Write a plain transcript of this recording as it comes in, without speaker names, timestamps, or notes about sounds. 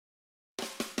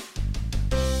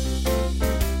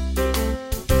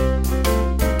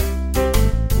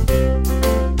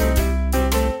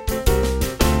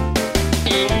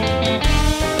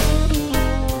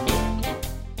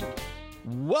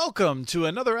welcome to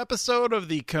another episode of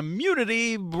the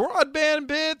Community Broadband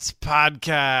Bits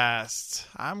podcast.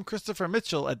 I'm Christopher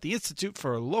Mitchell at the Institute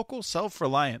for Local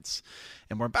Self-Reliance,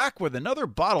 and we're back with another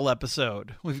bottle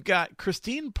episode. We've got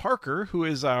Christine Parker, who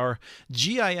is our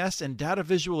GIS and data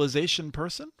visualization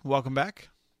person. Welcome back.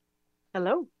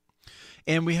 Hello.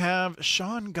 And we have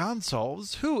Sean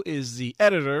Gonsalves, who is the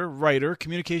editor, writer,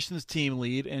 communications team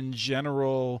lead, and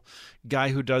general guy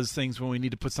who does things when we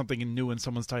need to put something new in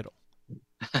someone's title.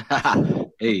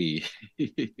 Hey.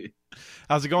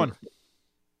 How's it going?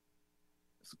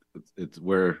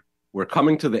 We're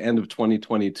coming to the end of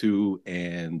 2022,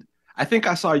 and I think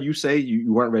I saw you say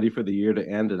you weren't ready for the year to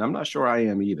end, and I'm not sure I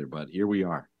am either, but here we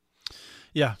are.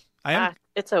 Yeah, I am.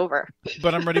 It's over.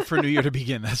 But I'm ready for a new year to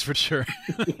begin, that's for sure.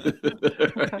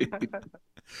 Right.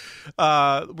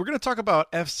 We're going to talk about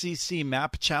FCC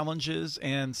map challenges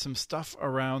and some stuff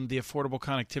around the Affordable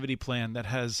Connectivity Plan that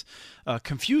has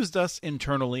confused us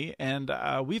internally. And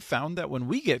we've found that when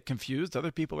we get confused,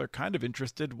 other people are kind of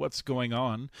interested what's going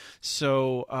on.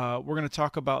 So we're going to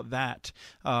talk about that.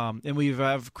 And we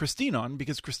have Christine on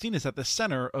because Christine is at the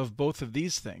center of both of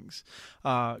these things.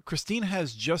 Christine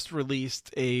has just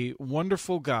released a wonderful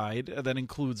guide that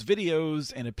includes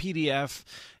videos and a PDF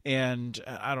and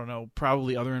I don't know,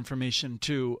 probably other information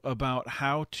too about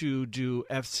how to do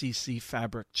FCC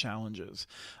fabric challenges.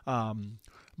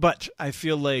 But I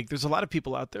feel like there's a lot of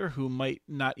people out there who might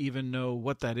not even know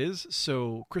what that is.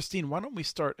 So Christine, why don't we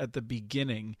start at the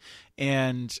beginning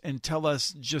and tell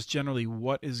us just generally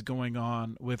what is going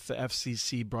on with the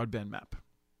FCC broadband map?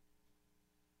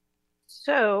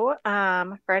 So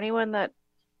for anyone that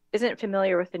isn't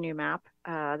familiar with the new map,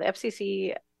 the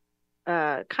FCC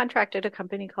contracted a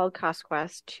company called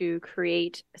CostQuest to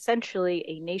create essentially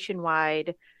a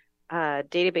nationwide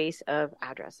database of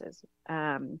addresses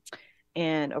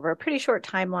and over a pretty short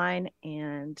timeline.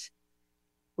 And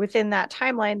within that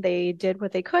timeline, they did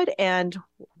what they could. And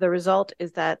the result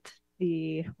is that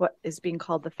what is being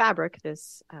called the Fabric,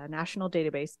 this national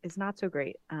database, is not so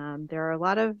great. There are a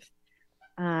lot of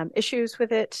issues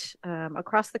with it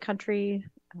across the country.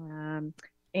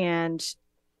 And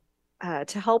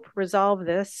to help resolve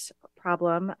this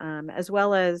problem, as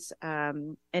well as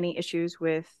any issues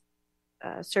with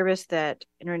service that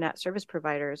internet service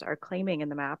providers are claiming in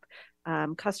the map,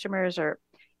 customers or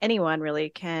anyone really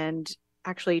can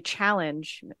actually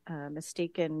challenge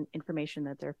mistaken information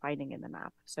that they're finding in the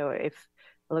map. So if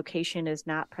a location is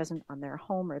not present on their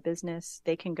home or business,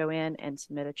 they can go in and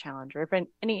submit a challenge, or if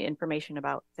any information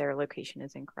about their location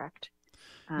is incorrect,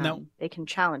 they can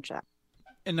challenge that.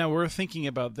 And now we're thinking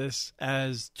about this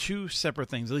as two separate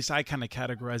things. At least I kind of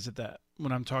categorize it that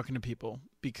when I'm talking to people,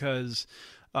 because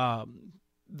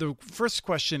the first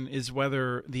question is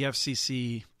whether the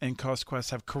FCC and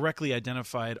CostQuest have correctly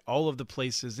identified all of the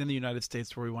places in the United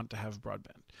States where we want to have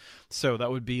broadband. So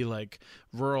that would be like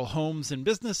rural homes and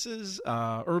businesses,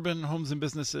 urban homes and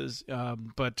businesses.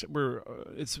 But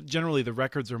it's generally the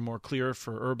records are more clear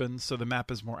for urban, so the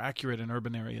map is more accurate in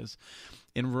urban areas.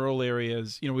 In rural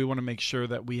areas, we want to make sure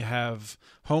that we have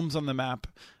homes on the map,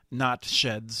 not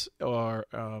sheds or,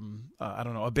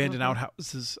 abandoned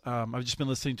outhouses. I've just been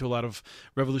listening to a lot of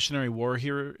Revolutionary War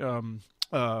here,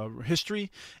 history,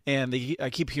 and I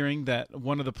keep hearing that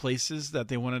one of the places that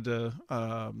they wanted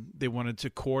to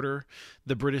quarter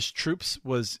the British troops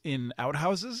was in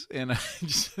outhouses, and I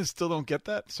just still don't get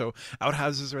that. So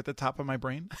outhouses are at the top of my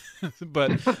brain,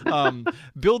 but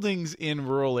buildings in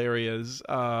rural areas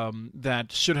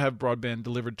that should have broadband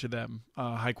delivered to them,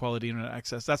 high quality internet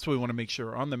access. That's what we want to make sure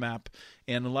are on the map.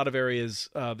 And a lot of areas,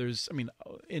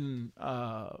 in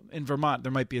Vermont,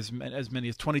 there might be as many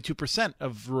as 22%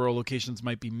 of rural locations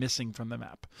might be missing from the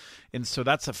map. And so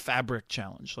that's a fabric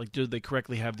challenge. Like, do they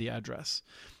correctly have the address?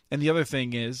 And the other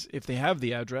thing is, if they have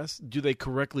the address, do they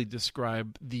correctly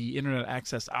describe the internet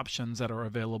access options that are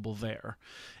available there?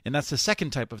 And that's the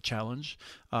second type of challenge.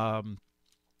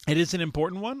 It is an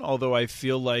important one, although I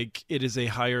feel like it is a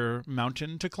higher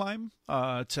mountain to climb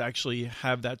to actually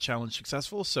have that challenge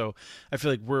successful. So I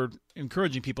feel like we're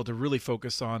encouraging people to really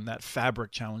focus on that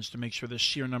fabric challenge to make sure the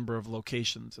sheer number of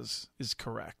locations is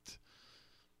correct.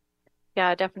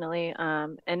 Yeah, definitely.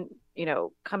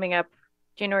 Coming up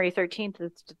January 13th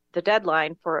is the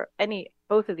deadline for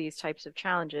both of these types of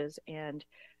challenges. And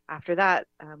after that,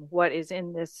 what is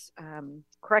in this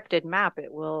corrected map,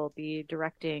 it will be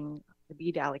directing the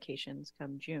BEAD allocations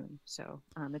come June. So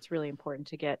it's really important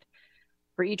to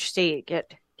for each state,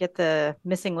 get the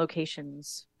missing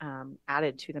locations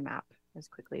added to the map as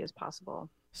quickly as possible.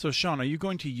 So, Sean, are you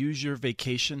going to use your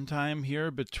vacation time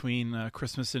here between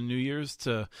Christmas and New Year's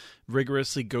to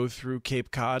rigorously go through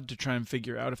Cape Cod to try and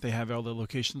figure out if they have all the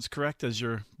locations correct as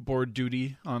your board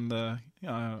duty on the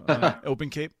Open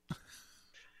Cape?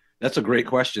 That's a great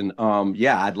question.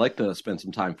 Yeah, I'd like to spend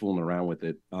some time fooling around with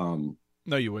it.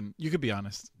 No, you wouldn't. You could be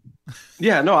honest.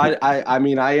 Yeah, no, I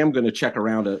mean, I am going to check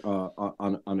around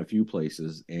on a few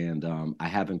places, and I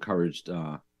have encouraged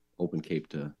Open Cape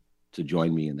to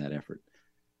join me in that effort.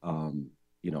 And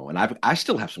I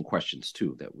still have some questions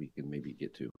too that we can maybe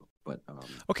get to. But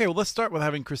okay, well, let's start with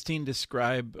having Christine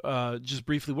describe just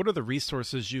briefly what are the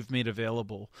resources you've made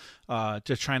available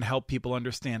to try and help people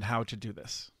understand how to do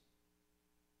this.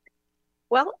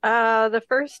 Well, the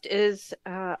first is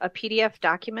a PDF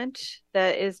document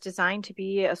that is designed to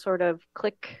be a sort of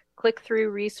click through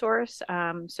resource.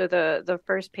 So the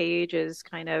first page is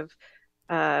kind of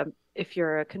if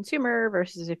you're a consumer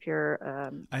versus if you're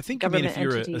I think you mean if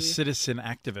you're entity. a citizen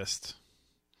activist.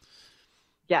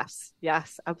 Yes,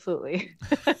 absolutely.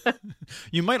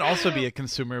 You might also be a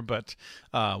consumer, but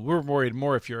we're worried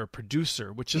more if you're a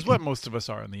producer, which is what most of us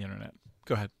are on the internet.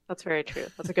 Go ahead. That's very true.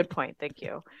 That's a good point. Thank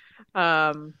you.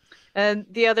 And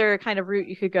the other kind of route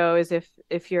you could go is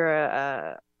if you're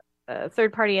a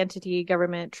third-party entity,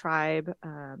 government, tribe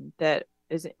that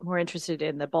is more interested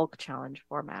in the bulk challenge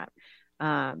format.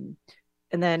 And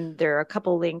then there are a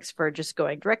couple links for just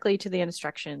going directly to the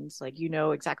instructions, like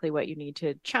exactly what you need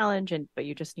to challenge, but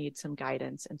you just need some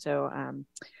guidance. And so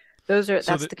that's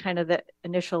the kind of the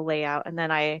initial layout. And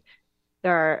then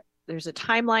there's a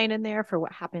timeline in there for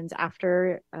what happens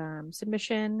after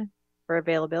submission for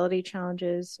availability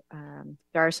challenges.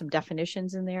 There are some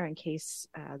definitions in there in case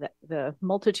the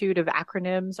multitude of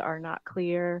acronyms are not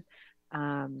clear.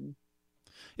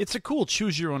 It's a cool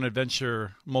choose your own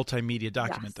adventure multimedia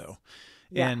document, though.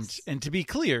 And to be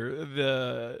clear,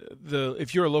 the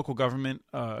if you're a local government,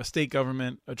 a state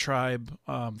government, a tribe,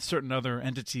 certain other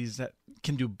entities that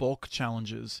can do bulk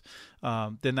challenges,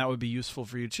 then that would be useful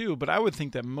for you too. But I would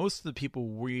think that most of the people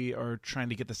we are trying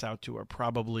to get this out to are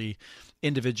probably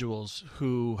individuals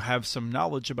who have some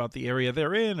knowledge about the area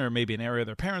they're in, or maybe an area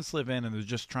their parents live in, and they're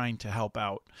just trying to help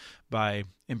out by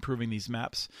improving these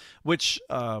maps, which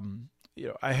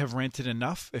I have ranted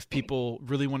enough. If people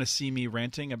really want to see me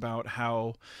ranting about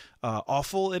how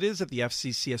awful it is that the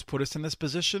FCC has put us in this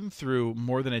position through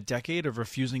more than a decade of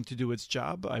refusing to do its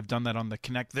job, I've done that on the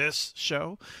Connect This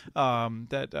show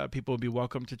that people would be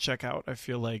welcome to check out. I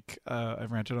feel like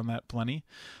I've ranted on that plenty.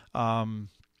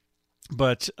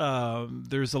 But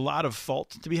there's a lot of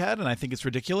fault to be had, and I think it's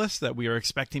ridiculous that we are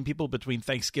expecting people between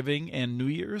Thanksgiving and New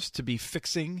Year's to be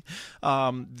fixing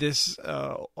this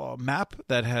map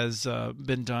that has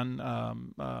been done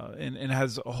and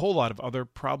has a whole lot of other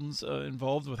problems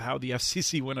involved with how the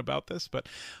FCC went about this. But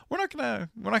we're not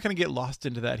gonna get lost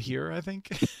into that here, I think.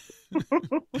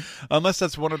 Unless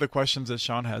that's one of the questions that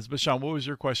Sean has. But Sean, what was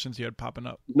your questions you had popping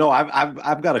up? No,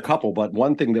 I've got a couple, but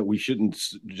one thing that we shouldn't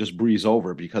just breeze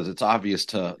over, because it's obvious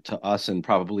to us and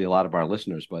probably a lot of our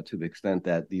listeners, but to the extent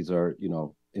that these are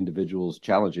individuals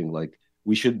challenging, like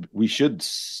we should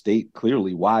state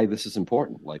clearly why this is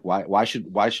important. Like why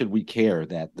should we care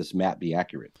that this map be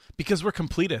accurate? Because we're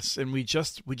completists, and we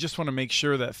just want to make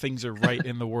sure that things are right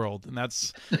in the world, and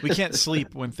we can't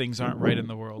sleep when things aren't right in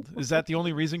the world. Is that the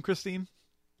only reason, Christine?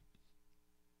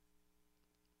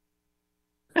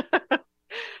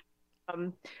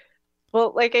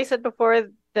 Well, like I said before,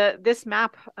 this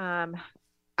map,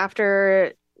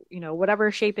 after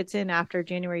whatever shape it's in after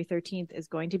January 13th, is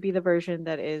going to be the version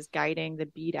that is guiding the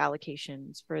BEAD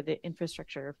allocations for the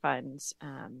infrastructure funds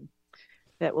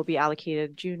that will be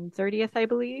allocated June 30th, I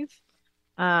believe.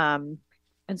 And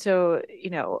so,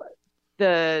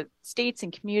 the states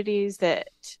and communities that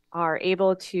are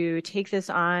able to take this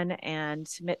on and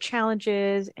submit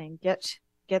challenges and get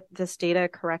this data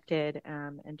corrected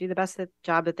and do the best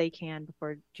job that they can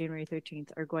before January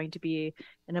 13th are going to be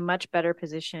in a much better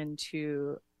position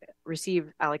to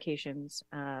receive allocations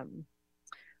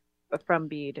from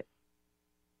BEAD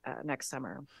next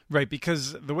summer. Right,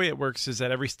 because the way it works is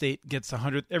that every state gets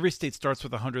every state starts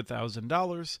with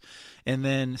 $100,000, and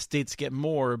then states get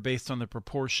more based on the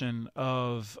proportion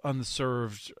of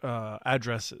unserved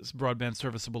addresses, broadband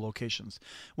serviceable locations,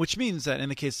 which means that in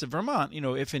the case of Vermont,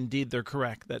 if indeed they're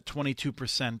correct that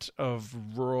 22% of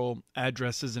rural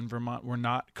addresses in Vermont were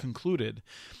not concluded,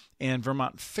 and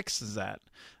Vermont fixes that,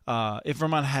 If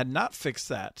Vermont had not fixed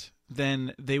that,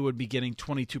 then they would be getting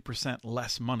 22%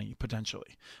 less money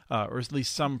potentially, or at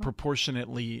least some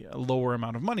proportionately lower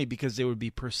amount of money because they would be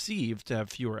perceived to have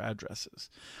fewer addresses.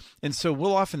 And so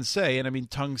we'll often say, and I mean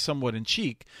tongue somewhat in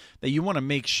cheek, that you want to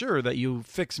make sure that you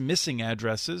fix missing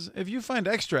addresses. If you find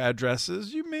extra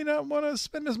addresses, you may not want to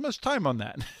spend as much time on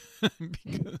that.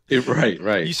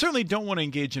 Right. You certainly don't want to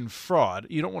engage in fraud.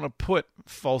 You don't want to put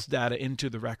false data into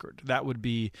the record. That would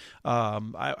be,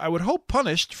 I would hope,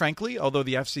 punished, frankly, although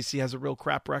the FCC has a real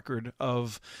crap record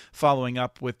of following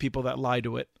up with people that lie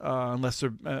to it, unless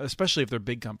they're, especially if they're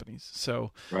big companies. So,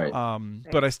 right.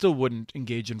 But I still wouldn't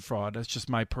engage in fraud. That's just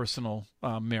my personal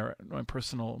merit, my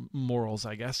personal morals,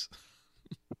 I guess.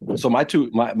 So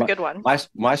good one.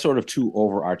 My sort of two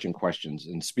overarching questions,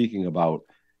 and speaking about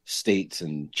states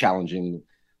and challenging,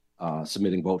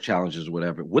 submitting vote challenges or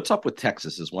whatever. What's up with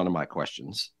Texas is one of my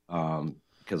questions.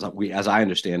 Because as I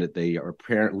understand it, they are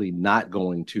apparently not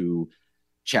going to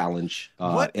challenge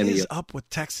what is up with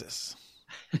Texas?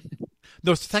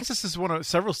 No, Texas is one of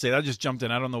several states. I just jumped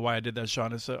in. I don't know why I did that,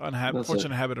 Sean. It's an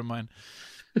unfortunate habit of mine.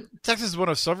 Texas is one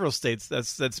of several states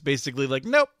that's basically like,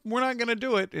 nope, we're not going to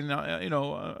do it. And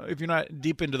if you're not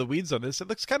deep into the weeds on this, it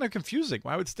looks kind of confusing.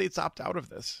 Why would states opt out of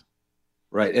this?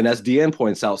 Right. And as Deanne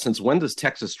points out, since when does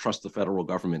Texas trust the federal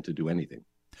government to do anything,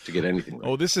 to get anything right?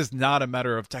 Oh, this is not a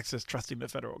matter of Texas trusting the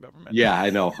federal government. Yeah, I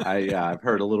know. I've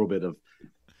heard a little bit of.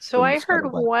 So I heard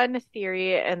one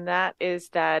theory, and that is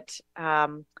that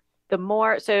the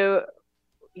more, so,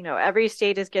 every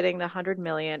state is getting the 100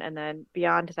 million, and then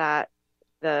beyond that,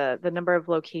 the number of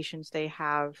locations they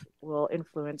have will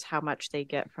influence how much they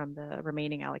get from the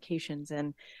remaining allocations.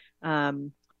 And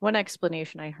one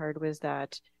explanation I heard was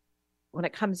that when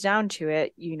it comes down to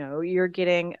it, you're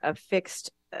getting a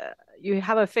fixed, you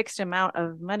have a fixed amount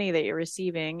of money that you're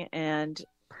receiving, and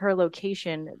per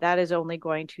location, that is only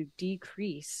going to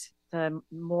decrease the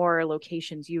more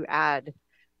locations you add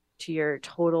to your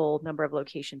total number of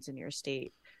locations in your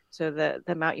state. So the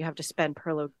amount you have to spend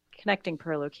connecting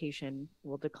per location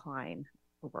will decline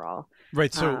overall.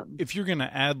 Right. So if you're going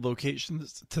to add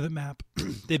locations to the map,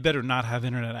 they better not have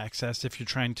internet access if you're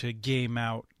trying to game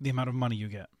out the amount of money you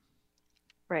get.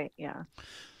 Right. Yeah.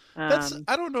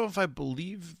 I don't know if I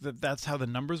believe that's how the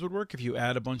numbers would work if you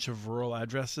add a bunch of rural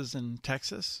addresses in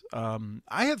Texas.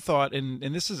 I had thought, and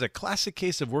this is a classic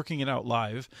case of working it out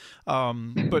live,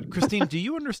 but Christine, do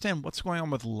you understand what's going on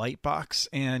with Lightbox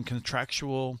and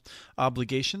contractual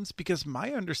obligations? Because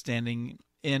my understanding,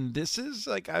 and this is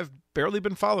like, I've barely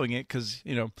been following it because,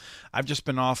 I've just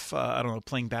been off,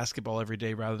 playing basketball every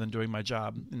day rather than doing my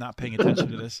job and not paying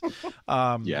attention to this.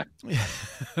 Yeah,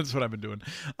 that's what I've been doing.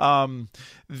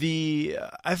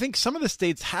 I think some of the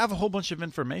states have a whole bunch of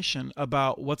information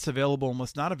about what's available and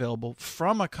what's not available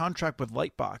from a contract with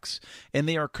Lightbox, and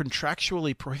they are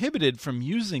contractually prohibited from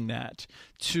using that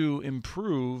to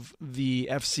improve the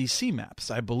FCC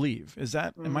maps, I believe.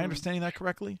 Am I understanding that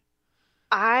correctly?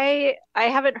 I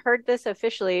haven't heard this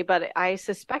officially, but I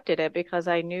suspected it because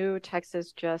I knew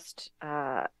Texas just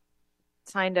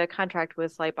signed a contract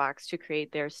with Lightbox to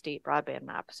create their state broadband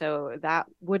map. So that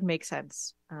would make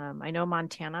sense. I know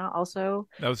Montana also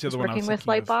was working with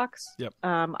Lightbox. Yep.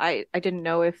 I didn't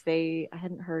know I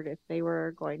hadn't heard if they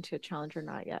were going to challenge or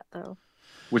not yet, though.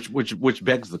 Which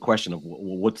begs the question of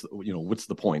what's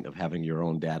the point of having your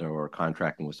own data or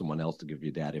contracting with someone else to give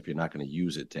you data if you're not going to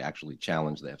use it to actually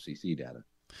challenge the FCC data?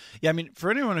 Yeah, I mean,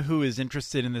 for anyone who is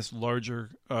interested in this larger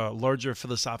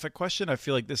philosophic question, I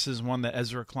feel like this is one that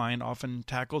Ezra Klein often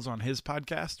tackles on his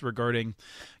podcast regarding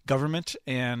government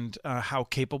and how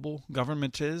capable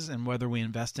government is and whether we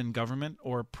invest in government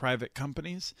or private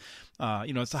companies.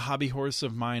 It's a hobby horse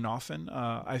of mine often.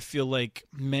 I feel like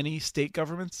many state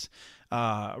governments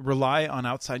rely on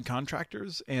outside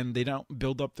contractors and they don't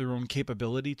build up their own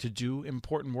capability to do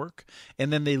important work.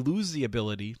 And then they lose the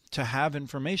ability to have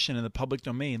information in the public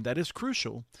domain that is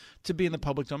crucial to be in the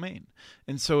public domain.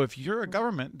 And so if you're a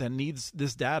government that needs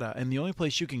this data and the only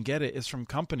place you can get it is from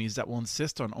companies that will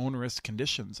insist on onerous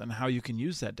conditions and how you can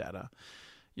use that data,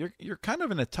 you're kind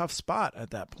of in a tough spot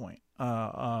at that point.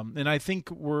 And I think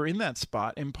we're in that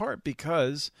spot in part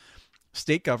because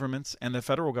state governments and the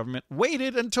federal government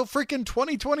waited until freaking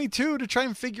 2022 to try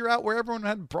and figure out where everyone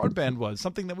had broadband was,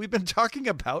 something that we've been talking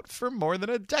about for more than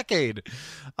a decade.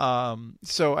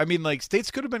 So, I mean, like,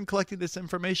 states could have been collecting this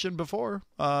information before.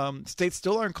 States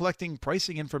still aren't collecting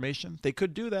pricing information. They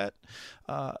could do that.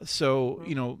 So,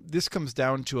 this comes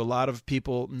down to a lot of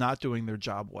people not doing their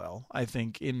job well, I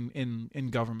think, in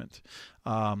government.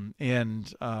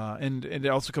 And it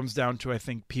also comes down to, I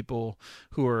think, people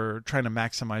who are trying to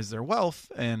maximize their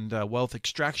wealth and wealth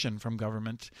extraction from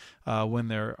government when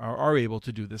they are able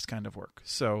to do this kind of work.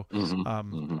 So.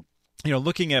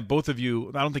 Looking at both of you,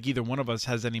 I don't think either one of us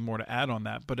has any more to add on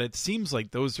that, but it seems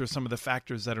like those are some of the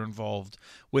factors that are involved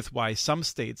with why some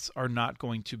states are not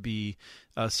going to be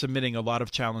submitting a lot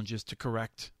of challenges to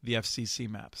correct the FCC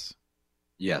maps.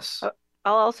 Yes.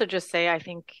 I'll also just say, I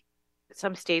think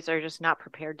some states are just not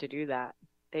prepared to do that.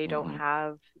 They don't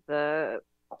have the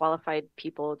qualified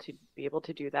people to be able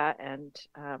to do that. And,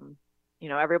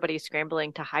 everybody's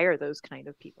scrambling to hire those kind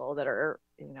of people that are,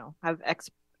 have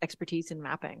expertise in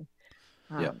mapping.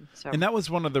 And that was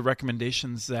one of the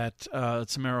recommendations that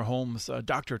Tamara Holmes,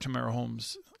 Dr. Tamara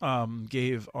Holmes,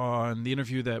 gave on the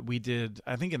interview that we did,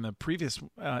 I think in the previous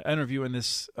interview in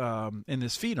this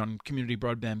feed on Community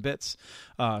Broadband Bits.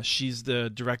 She's the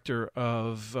director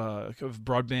of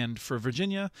broadband for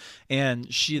Virginia,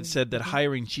 and she had said that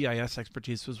hiring GIS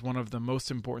expertise was one of the most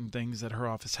important things that her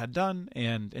office had done,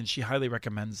 and she highly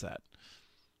recommends that.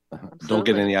 Don't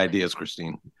get any ideas,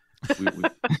 Christine.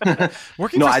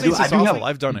 Working for states is awful.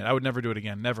 I've done it. I would never do it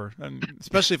again. Never. And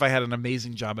especially if I had an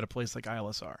amazing job at a place like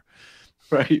ILSR.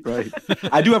 Right.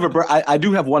 I do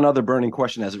have one other burning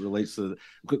question as it relates to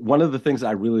one of the things that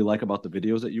I really like about the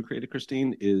videos that you created,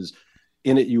 Christine, is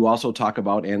in it you also talk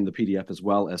about, and the PDF as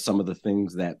well, as some of the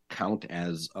things that count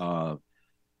as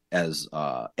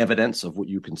evidence of what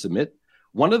you can submit.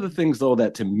 One of the things, though,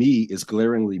 that to me is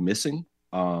glaringly missing.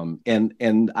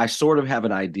 And I sort of have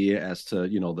an idea as to,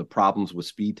 the problems with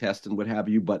speed tests and what have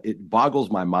you, but it boggles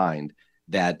my mind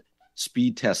that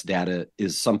speed test data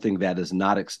is something that is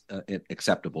not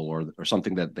acceptable or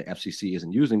something that the FCC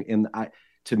isn't using. And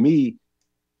to me,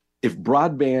 if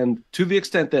broadband, to the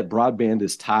extent that broadband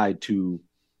is tied to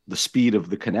the speed of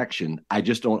the connection, I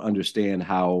just don't understand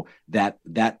how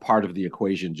that part of the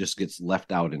equation just gets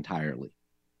left out entirely.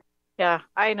 Yeah,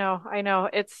 I know.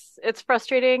 It's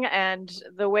frustrating, and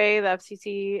the way the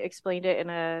FCC explained it in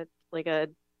a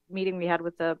meeting we had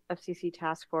with the FCC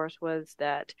task force was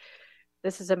that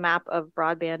this is a map of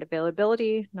broadband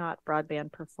availability, not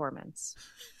broadband performance.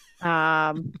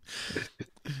 And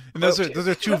those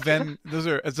are two Venn.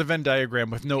 It's a Venn diagram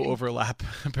with no overlap,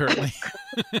 apparently.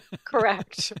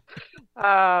 Correct.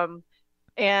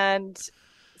 And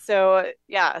so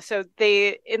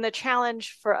they, in the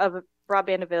challenge of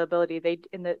broadband availability,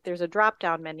 there's a drop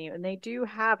down menu, and they do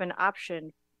have an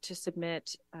option to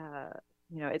submit.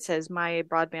 It says my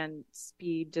broadband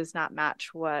speed does not match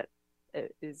what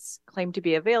is claimed to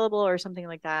be available, or something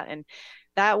like that, and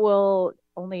that will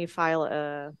only file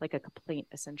a complaint.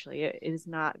 Essentially, it is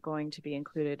not going to be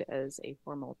included as a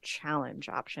formal challenge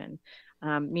option,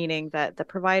 meaning that the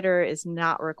provider is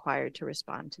not required to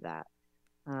respond to that.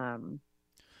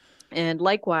 And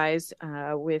likewise,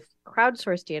 with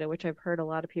crowdsourced data, which I've heard a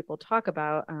lot of people talk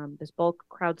about, this bulk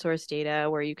crowdsourced data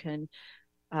where you can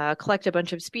collect a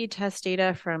bunch of speed test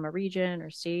data from a region or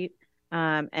state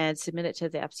and submit it to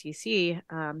the FCC,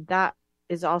 that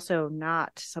is also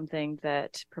not something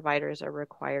that providers are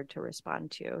required to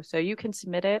respond to. So you can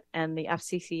submit it, and the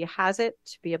FCC has it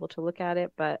to be able to look at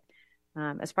it, but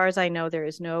as far as I know, there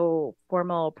is no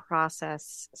formal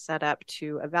process set up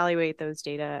to evaluate those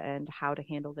data and how to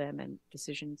handle them and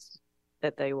decisions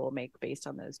that they will make based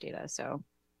on those data. So,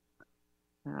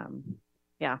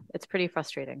 it's pretty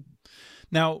frustrating.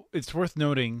 Now, it's worth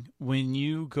noting when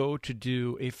you go to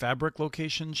do a fabric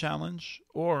location challenge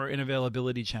or an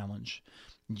availability challenge,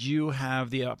 you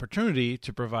have the opportunity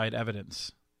to provide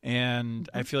evidence. And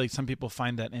I feel like some people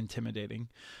find that intimidating.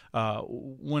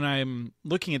 When I'm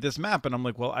looking at this map and I'm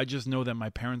like, well, I just know that my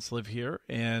parents live here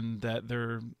and that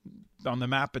they're on the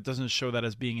map. It doesn't show that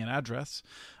as being an address.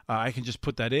 I can just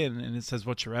put that in and it says,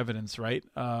 what's your evidence, right?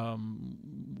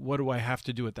 What do I have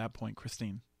to do at that point,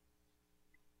 Christine?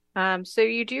 So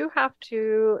you do have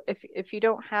to, if you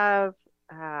don't have,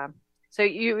 so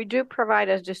you do provide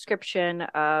a description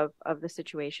of the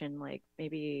situation, like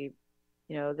maybe,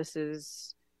 this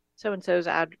is so-and-so's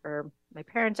or my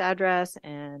parents' address,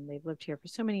 and they've lived here for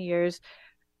so many years.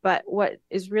 But what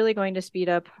is really going to speed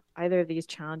up either of these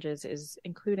challenges is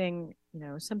including,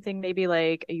 something maybe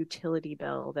like a utility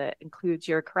bill that includes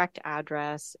your correct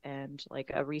address and like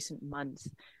a recent month.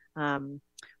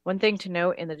 One thing to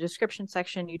note in the description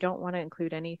section, you don't want to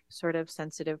include any sort of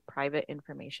sensitive private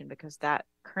information because that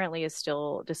currently is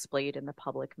still displayed in the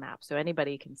public map, so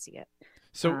anybody can see it.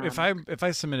 So if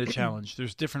I submit a challenge,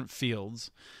 there's different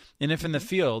fields. And if in the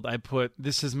field I put,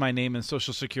 this is my name and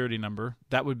social security number,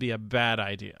 that would be a bad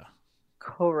idea.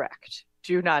 Correct.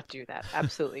 Do not do that.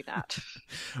 Absolutely not.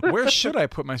 Where should I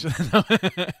put my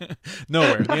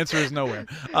nowhere? The answer is nowhere.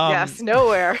 Yes,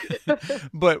 nowhere.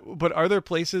 but are there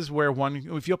places where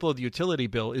if you upload the utility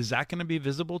bill, is that going to be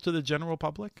visible to the general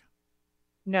public?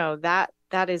 No, that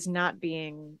is not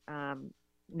being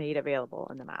made available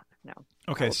in the map. No.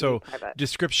 Okay, so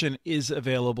description is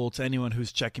available to anyone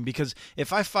who's checking, because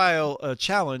if I file a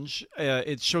challenge,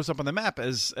 it shows up on the map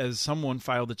as someone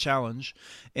filed a challenge,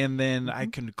 and then I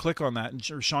can click on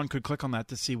that, or Sean could click on that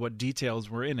to see what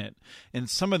details were in it. And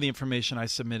some of the information I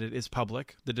submitted is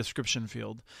public, the description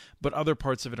field, but other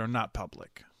parts of it are not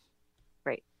public.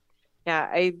 Right. Yeah,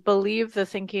 I believe the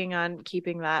thinking on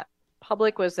keeping that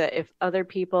public was that if other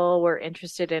people were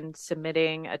interested in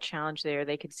submitting a challenge there,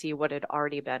 they could see what had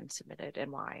already been submitted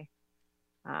and why.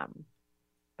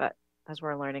 But as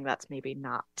we're learning, that's maybe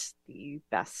not the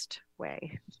best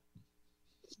way.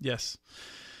 Yes.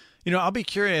 I'll be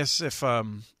curious if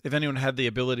anyone had the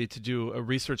ability to do a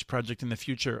research project in the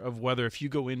future of whether, if you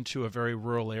go into a very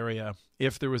rural area,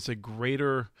 if there was a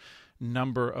greater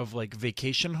number of like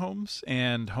vacation homes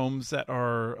and homes that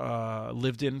are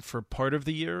lived in for part of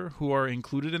the year who are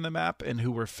included in the map and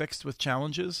who were fixed with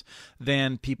challenges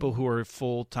than people who are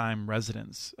full-time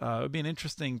residents. It would be an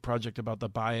interesting project about the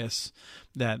bias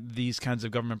that these kinds of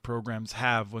government programs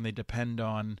have when they depend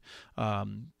on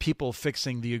people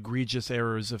fixing the egregious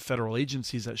errors of federal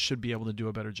agencies that should be able to do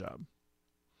a better job.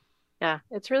 Yeah,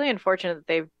 it's really unfortunate that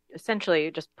they've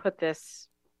essentially just put this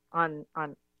on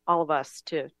all of us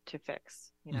to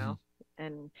fix,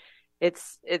 and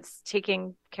it's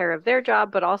taking care of their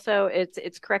job, but also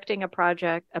it's correcting a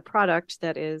product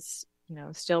that is,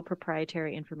 still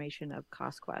proprietary information of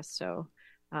CostQuest. So,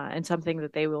 and something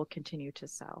that they will continue to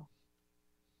sell.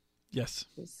 Yes.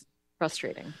 It's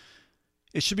frustrating.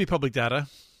 It should be public data.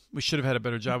 We should have had a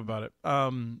better job about it.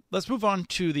 Let's move on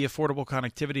to the Affordable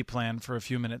Connectivity Plan for a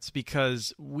few minutes,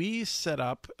 because we set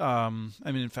up,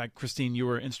 in fact, Christine, you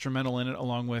were instrumental in it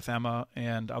along with Emma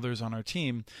and others on our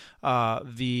team,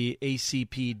 the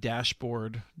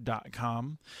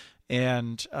acpdashboard.com.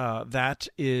 And that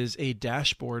is a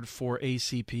dashboard for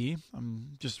ACP.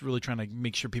 I'm just really trying to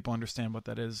make sure people understand what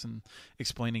that is and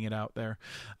explaining it out there.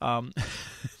 And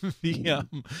we've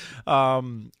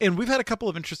had a couple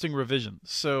of interesting revisions.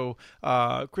 So,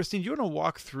 Christine, do you want to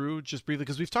walk through just briefly,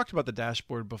 because we've talked about the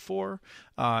dashboard before,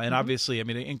 and obviously, it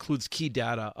includes key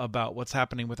data about what's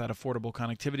happening with that Affordable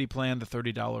Connectivity Plan, the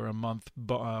 $30 a month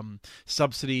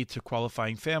subsidy to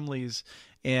qualifying families.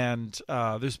 And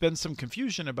there's been some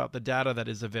confusion about the data that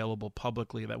is available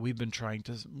publicly that we've been trying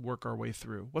to work our way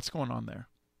through. What's going on there?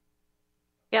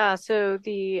 Yeah, so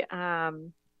the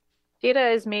data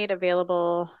is made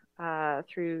available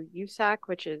through USAC,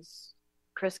 which is,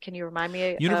 Chris, can you remind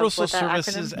me? Universal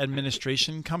Services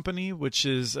Administration Company, which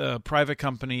is a private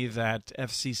company that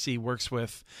FCC works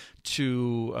with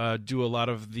to do a lot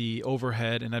of the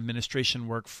overhead and administration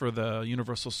work for the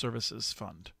Universal Services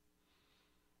Fund.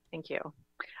 Thank you.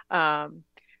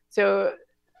 So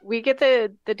we get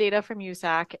the data from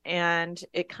USAC, and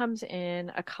it comes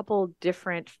in a couple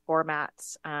different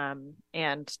formats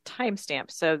and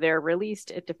timestamps. So they're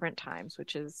released at different times,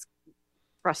 which is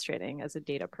frustrating as a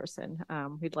data person.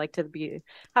 We'd like to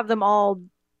have them all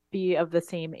be of the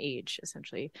same age,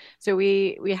 essentially. So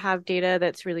we have data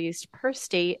that's released per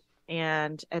state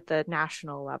and at the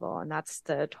national level, and that's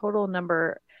the total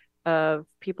number of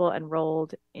people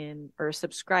enrolled in or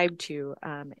subscribed to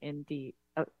in the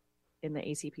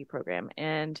ACP program.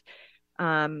 And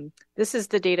this is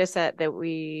the data set that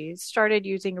we started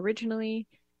using originally.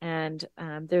 And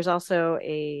there's also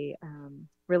a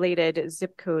related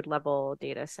zip code level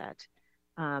data set.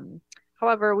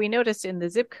 However, we noticed in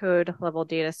the zip code level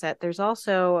data set, there's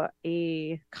also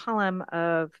a column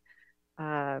of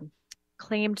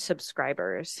claimed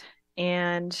subscribers.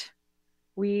 And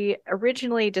we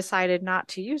originally decided not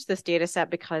to use this data set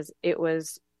because it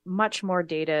was much more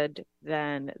dated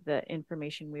than the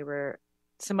information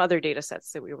some other data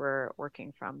sets that we were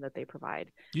working from that they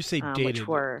provide. You say dated.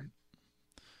 What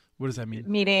does that mean?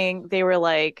 Meaning they were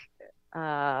like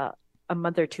a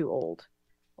month or two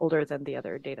older than the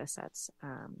other data sets.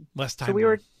 Less time. So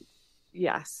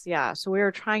So we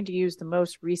were trying to use the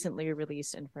most recently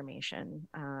released information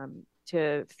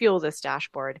to fuel this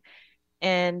dashboard.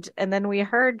 And then we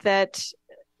heard that,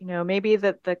 maybe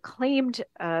that the claimed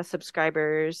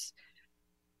subscribers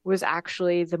was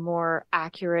actually the more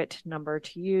accurate number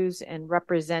to use and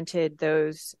represented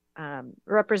the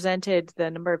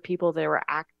number of people that were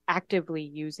actively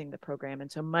using the program.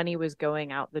 And so money was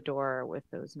going out the door with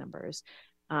those numbers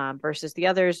versus the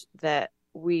others that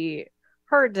we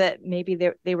heard that maybe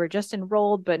they were just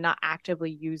enrolled but not actively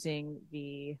using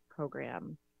the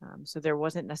program. So there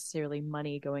wasn't necessarily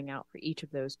money going out for each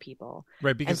of those people.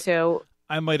 Right, because and so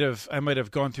I might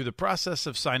have gone through the process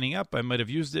of signing up. I might have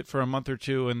used it for a month or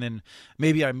two, and then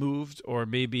maybe I moved, or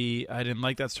maybe I didn't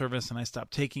like that service and I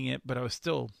stopped taking it, but I was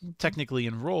still technically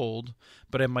enrolled,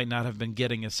 but I might not have been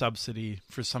getting a subsidy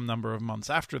for some number of months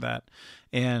after that.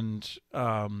 And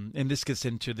this gets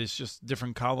into this just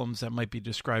different columns that might be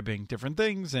describing different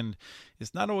things, and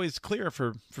it's not always clear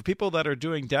for people that are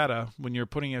doing data. When you're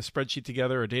putting a spreadsheet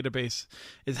together, a database,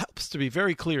 it helps to be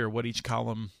very clear what each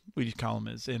column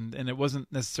is, and it wasn't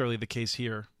necessarily the case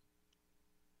here.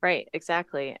 Right,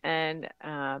 exactly. And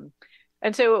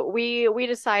so we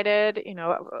decided,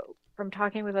 from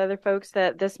talking with other folks,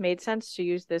 that this made sense to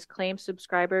use this claim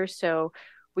subscriber. So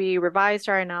we revised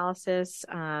our analysis,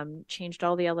 changed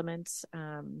all the elements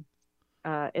in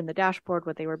the dashboard,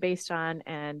 what they were based on,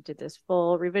 and did this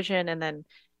full revision. And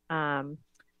then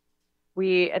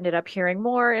we ended up hearing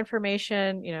more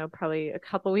information, probably a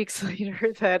couple weeks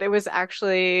later, that it was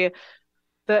actually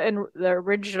the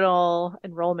original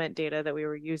enrollment data that we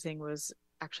were using was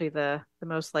actually the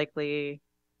most likely,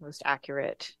 most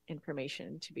accurate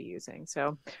information to be using.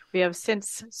 So we have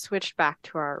since switched back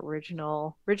to our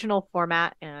original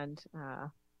format, and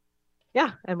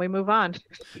and we move on.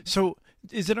 So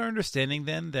is it our understanding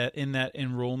then that in that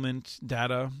enrollment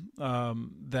data,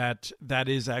 that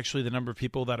is actually the number of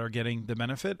people that are getting the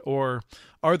benefit, or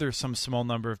are there some small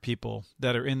number of people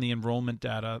that are in the enrollment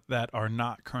data that are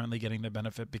not currently getting the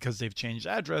benefit because they've changed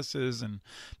addresses and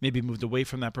maybe moved away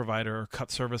from that provider or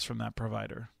cut service from that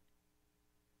provider?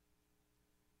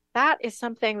 That is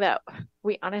something that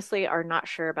we honestly are not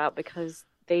sure about, because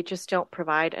they just don't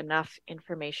provide enough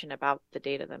information about the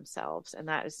data themselves. And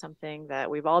that is something that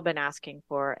we've all been asking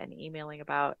for and emailing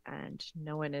about, and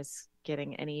no one is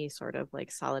getting any sort of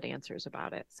solid answers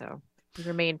about it. So we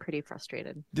remain pretty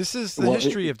frustrated. This is the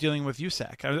history of dealing with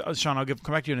USAC. Sean, I'll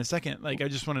come back to you in a second. I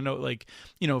just want to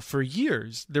note, for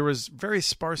years, there was very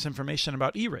sparse information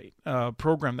about E-Rate, a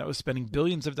program that was spending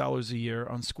billions of dollars a year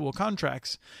on school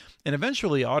contracts. And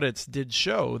eventually audits did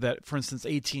show that, for instance,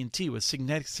 AT&T was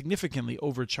significantly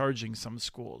overcharging some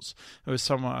schools. There was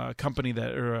some company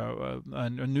or a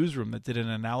newsroom that did an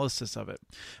analysis of it.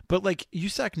 But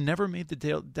USAC never made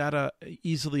the data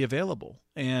easily available.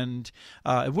 And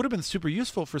it would have been super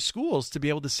useful for schools to be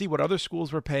able to see what other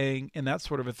schools were paying and that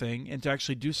sort of a thing, and to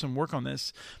actually do some work on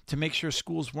this to make sure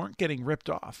schools weren't getting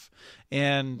ripped off.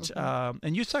 And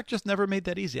USAC just never made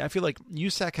that easy. I feel like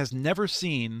USAC has never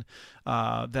seen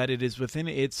that it is within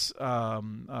its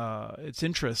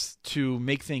interest to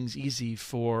make things easy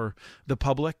for the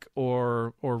public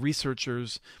or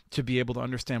researchers to be able to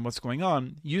understand what's going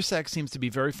on. USAC seems to be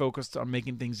very focused on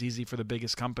making things easy for the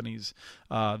biggest companies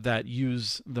that use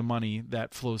the money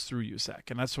that flows through USAC,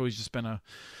 and that's always just been a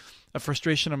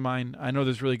frustration of mine. I know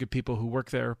there's really good people who work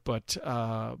there, but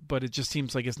it just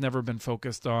seems like it's never been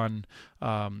focused on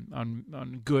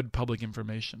good public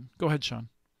information. Go ahead, Sean.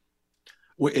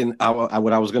 And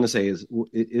what I was going to say is,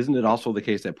 isn't it also the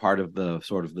case that part of the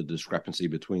sort of the discrepancy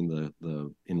between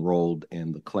the enrolled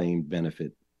and the claimed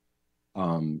benefit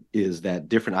is that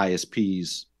different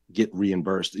ISPs get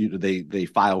reimbursed? They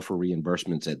file for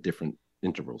reimbursements at different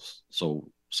intervals. So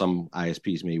some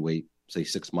ISPs may wait, say,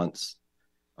 6 months.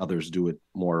 Others do it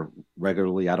more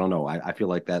regularly. I don't know. I feel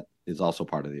like that is also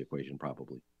part of the equation,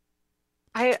 probably.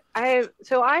 I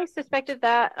suspected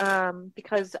that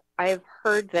because I've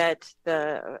heard that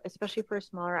especially for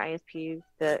smaller ISPs,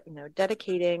 that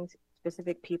dedicating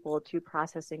specific people to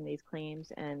processing these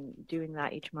claims and doing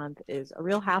that each month is a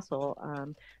real hassle.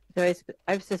 So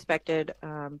I've suspected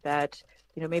that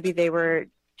maybe they were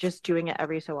just doing it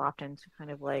every so often, to kind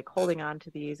of holding on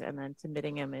to these and then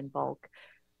submitting them in bulk.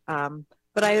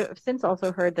 But I've since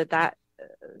also heard that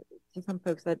to some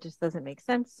folks that just doesn't make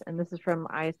sense, and this is from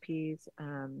ISPs,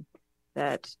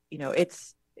 that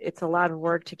it's a lot of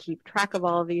work to keep track of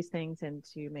all of these things and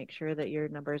to make sure that your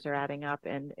numbers are adding up,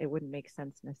 and it wouldn't make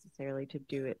sense necessarily to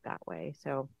do it that way.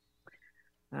 So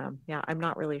I'm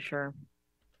not really sure.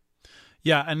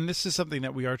 Yeah, and this is something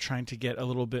that we are trying to get a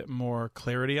little bit more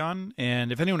clarity on.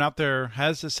 And if anyone out there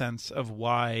has a sense of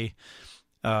why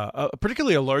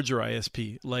particularly a larger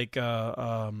ISP like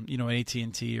an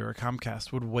AT&T or a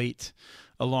Comcast would wait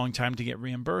a long time to get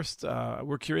reimbursed.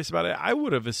 We're curious about it. I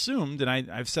would have assumed, and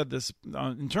I've said this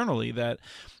internally, that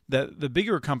the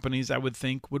bigger companies, I would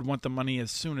think, would want the money as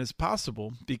soon as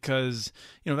possible, because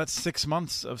that's 6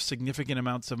 months of significant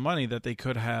amounts of money that they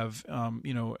could have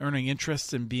earning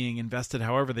interest and being invested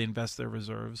however they invest their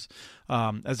reserves,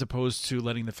 as opposed to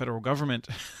letting the federal government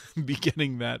be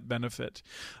getting that benefit.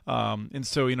 And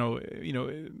so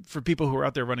for people who are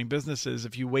out there running businesses,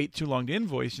 if you wait too long to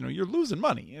invoice, you're losing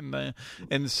money, and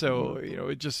so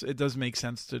it does make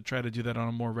sense to try to do that on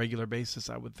a more regular basis,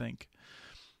 I would think.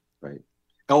 Right.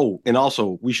 Oh, and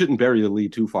also, we shouldn't bury the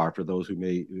lead too far for those who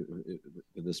may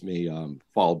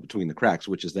fall between the cracks,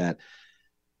 which is that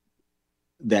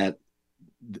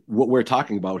what we're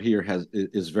talking about here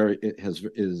is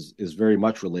very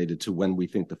much related to when we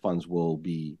think the funds will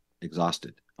be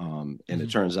exhausted, and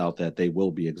it turns out that they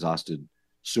will be exhausted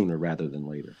sooner rather than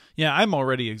later. Yeah, I'm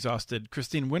already exhausted.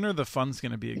 Christine, when are the funds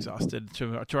going to be exhausted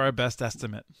to our best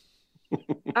estimate?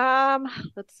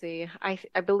 Let's see. I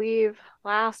believe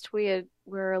last we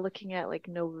were looking at like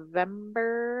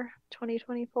November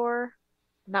 2024,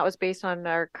 and that was based on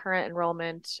our current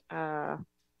enrollment. A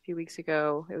few weeks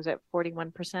ago, it was at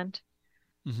 41%.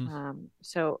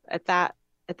 So at that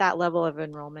level of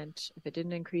enrollment, if it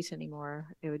didn't increase anymore,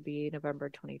 it would be November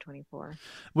 2024.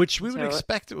 Which we would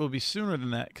expect it will be sooner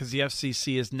than that, because the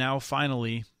FCC is now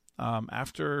finally,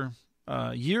 after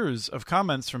years of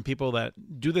comments from people that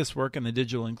do this work in the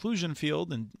digital inclusion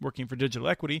field and working for digital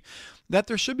equity, that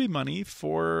there should be money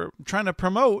for trying to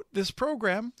promote this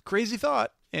program. Crazy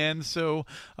thought. And so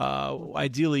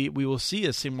ideally, we will see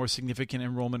a more significant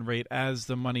enrollment rate as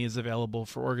the money is available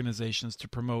for organizations to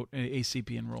promote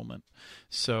ACP enrollment.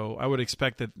 So I would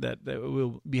expect that it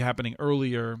will be happening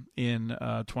earlier in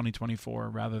 2024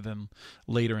 rather than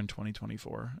later in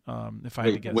 2024. If I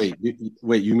had to guess.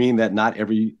 Wait, you mean that not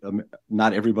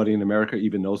everybody in America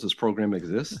even knows this program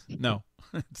exists? No,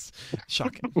 it's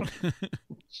shocking.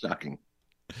 Shocking.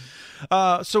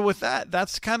 So with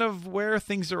that's kind of where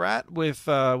things are at with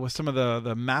some of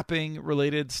the mapping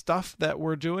related stuff that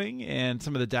we're doing and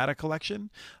some of the data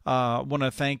collection. Want to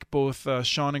thank both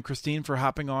Sean and Christine for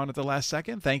hopping on at the last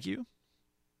second. Thank you.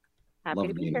 Happy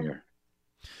to be here.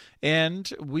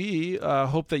 And we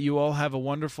hope that you all have a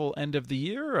wonderful end of the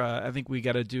year. I think we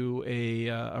got to do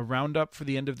a roundup for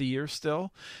the end of the year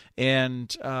still.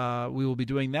 And we will be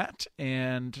doing that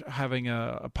and having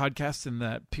a podcast in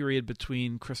that period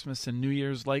between Christmas and New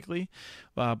Year's likely.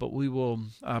 But we will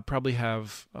probably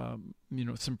have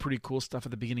some pretty cool stuff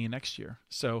at the beginning of next year.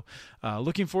 So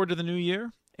looking forward to the new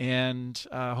year, and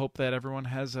hope that everyone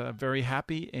has a very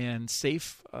happy and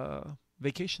safe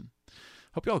vacation.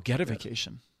 Hope you all get a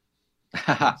vacation.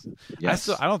 Yes.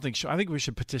 I think we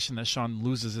should petition that Sean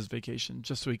loses his vacation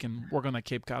just so he can work on that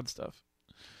Cape Cod stuff.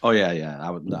 Oh yeah. I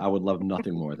would love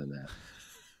nothing more than that.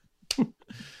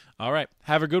 All right.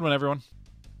 Have a good one, everyone.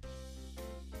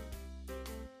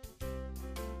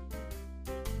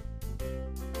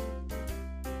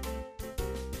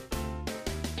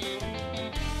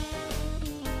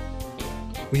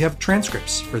 We have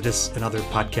transcripts for this and other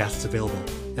podcasts available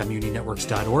at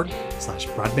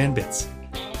muninetworks.org/broadbandbits.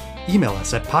 Email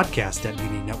us at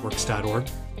podcast@muninetworks.org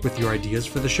with your ideas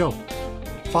for the show.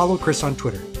 Follow Chris on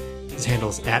Twitter. His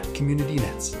handle's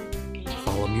 @CommunityNets.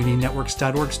 Follow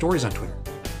muninetworks.org stories on Twitter.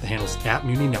 The handle's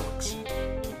 @muninetworks.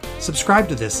 Subscribe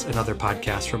to this and other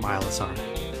podcasts from ILSR,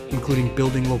 including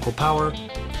Building Local Power,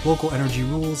 Local Energy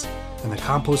Rules, and the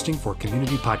Composting for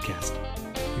Community podcast.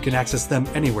 You can access them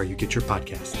anywhere you get your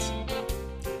podcasts.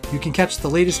 You can catch the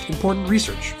latest important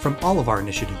research from all of our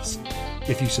initiatives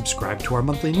if you subscribe to our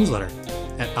monthly newsletter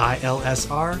at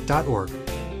ilsr.org.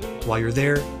 While you're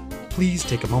there, please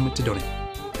take a moment to donate.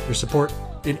 Your support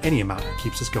in any amount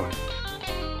keeps us going.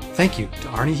 Thank you to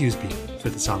Arnie Hughesby for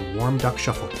the song Warm Duck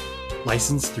Shuffle,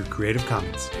 licensed through Creative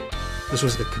Commons. This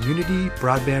was the Community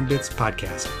Broadband Bits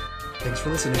podcast. Thanks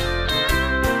for listening.